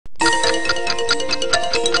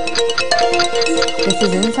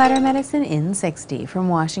This is Insider Medicine in 60 from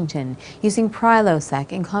Washington. Using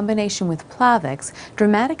Prilosec in combination with Plavix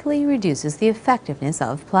dramatically reduces the effectiveness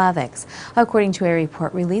of Plavix, according to a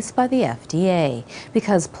report released by the FDA.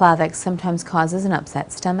 Because Plavix sometimes causes an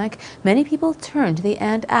upset stomach, many people turn to the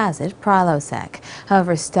antacid Prilosec.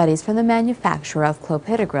 However, studies from the manufacturer of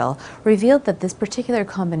clopidogrel revealed that this particular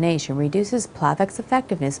combination reduces Plavix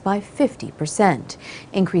effectiveness by 50%,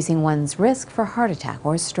 increasing one's risk for heart attack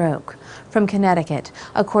or stroke. From Connecticut,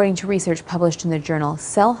 according to research published in the journal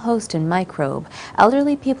Cell Host Microbe,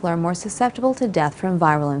 elderly people are more susceptible to death from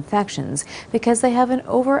viral infections because they have an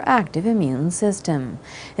overactive immune system.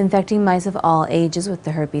 Infecting mice of all ages with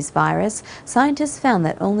the herpes virus, scientists found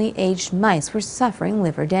that only aged mice were suffering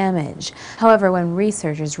liver damage. However, when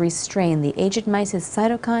researchers restrained the aged mice's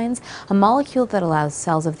cytokines, a molecule that allows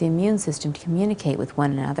cells of the immune system to communicate with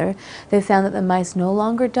one another, they found that the mice no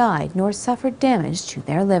longer died nor suffered damage to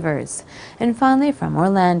their livers. And finally, from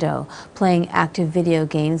Orlando, playing active video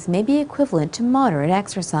games may be equivalent to moderate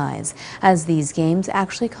exercise, as these games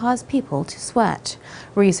actually cause people to sweat.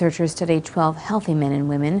 Researchers studied 12 healthy men and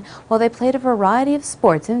women while they played a variety of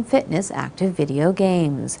sports and fitness active video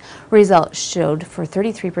games. Results showed for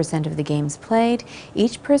 33% of the games played,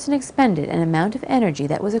 each person expended an amount of energy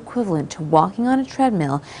that was equivalent to walking on a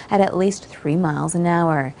treadmill at least 3 miles an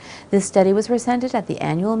hour. This study was presented at the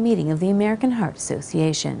annual meeting of the American Heart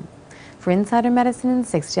Association. For Insider Medicine in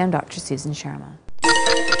 60, I'm Dr. Susan Sharma.